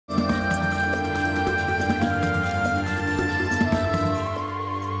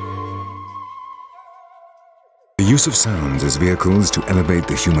use of sounds as vehicles to elevate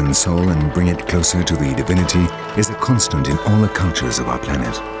the human soul and bring it closer to the divinity is a constant in all the cultures of our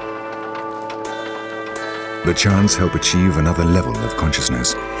planet. The chants help achieve another level of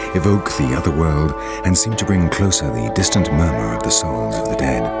consciousness, evoke the other world, and seem to bring closer the distant murmur of the souls of the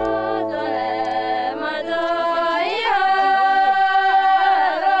dead.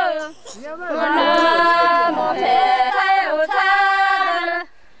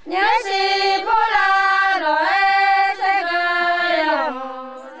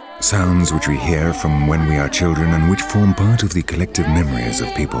 Sounds which we hear from when we are children and which form part of the collective memories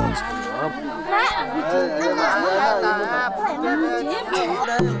of peoples.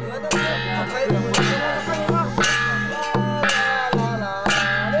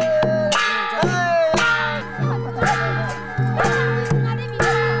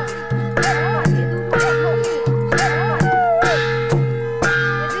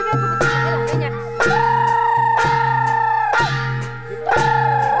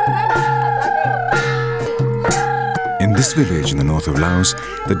 In this village in the north of Laos,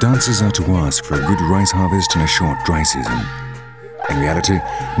 the dancers are to ask for a good rice harvest and a short dry season. In reality,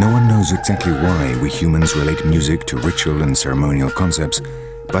 no one knows exactly why we humans relate music to ritual and ceremonial concepts,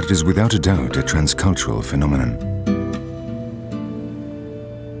 but it is without a doubt a transcultural phenomenon.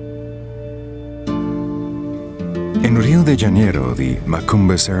 In Rio de Janeiro, the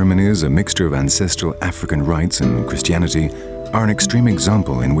Macumba ceremonies, a mixture of ancestral African rites and Christianity, are an extreme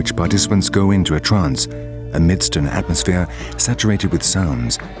example in which participants go into a trance amidst an atmosphere saturated with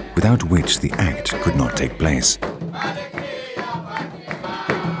sounds, without which the act could not take place.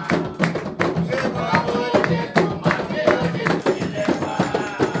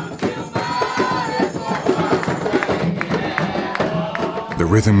 The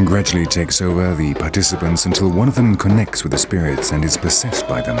rhythm gradually takes over the participants until one of them connects with the spirits and is possessed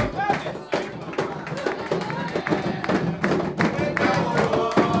by them.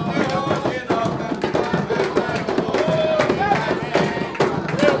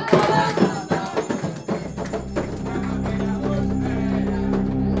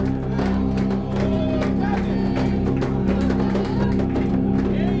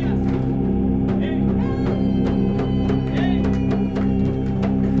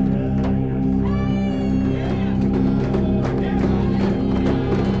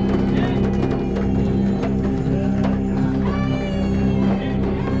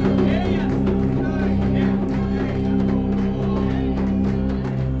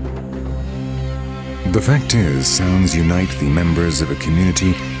 The fact is, sounds unite the members of a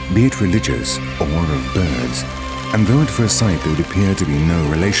community, be it religious or of birds, and though at first sight there would appear to be no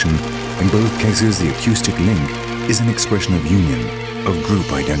relation, in both cases the acoustic link is an expression of union, of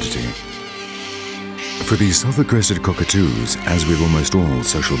group identity. For the sulphur-crested cockatoos, as with almost all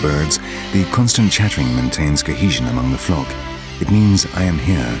social birds, the constant chattering maintains cohesion among the flock. It means I am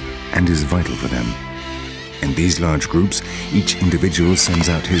here and is vital for them. In these large groups, each individual sends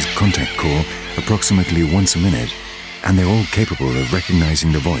out his contact call approximately once a minute, and they're all capable of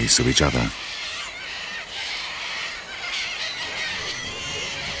recognizing the voice of each other.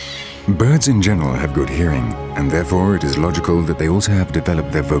 Birds in general have good hearing, and therefore it is logical that they also have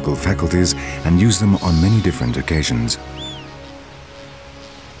developed their vocal faculties and use them on many different occasions.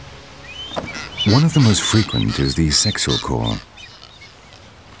 One of the most frequent is the sexual call.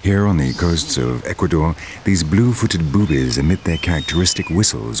 Here on the coasts of Ecuador, these blue-footed boobies emit their characteristic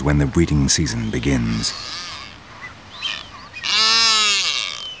whistles when the breeding season begins.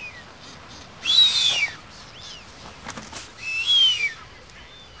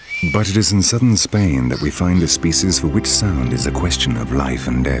 But it is in southern Spain that we find a species for which sound is a question of life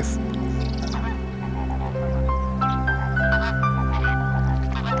and death.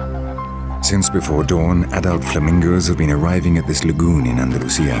 Since before dawn, adult flamingos have been arriving at this lagoon in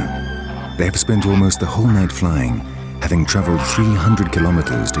Andalusia. They have spent almost the whole night flying, having traveled 300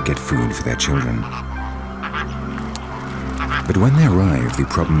 kilometers to get food for their children. But when they arrive, the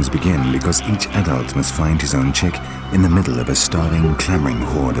problems begin because each adult must find his own chick in the middle of a starving, clamoring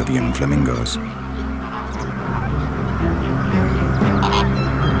horde of young flamingos.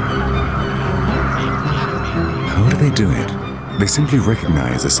 How do they do it? They simply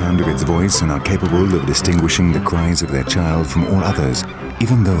recognize the sound of its voice and are capable of distinguishing the cries of their child from all others,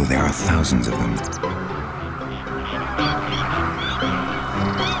 even though there are thousands of them.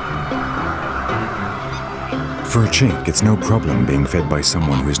 For a chick, it's no problem being fed by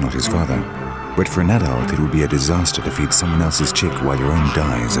someone who is not his father. But for an adult, it would be a disaster to feed someone else's chick while your own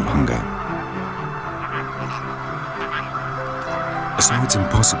dies of hunger. So it's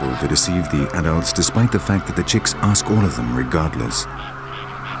impossible to deceive the adults despite the fact that the chicks ask all of them regardless.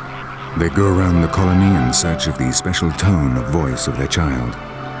 They go around the colony in search of the special tone of voice of their child.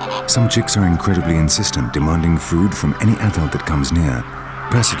 Some chicks are incredibly insistent, demanding food from any adult that comes near,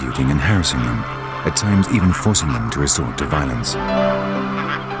 persecuting and harassing them, at times even forcing them to resort to violence.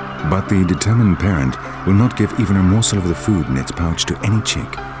 But the determined parent will not give even a morsel of the food in its pouch to any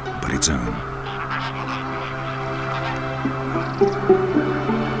chick but its own.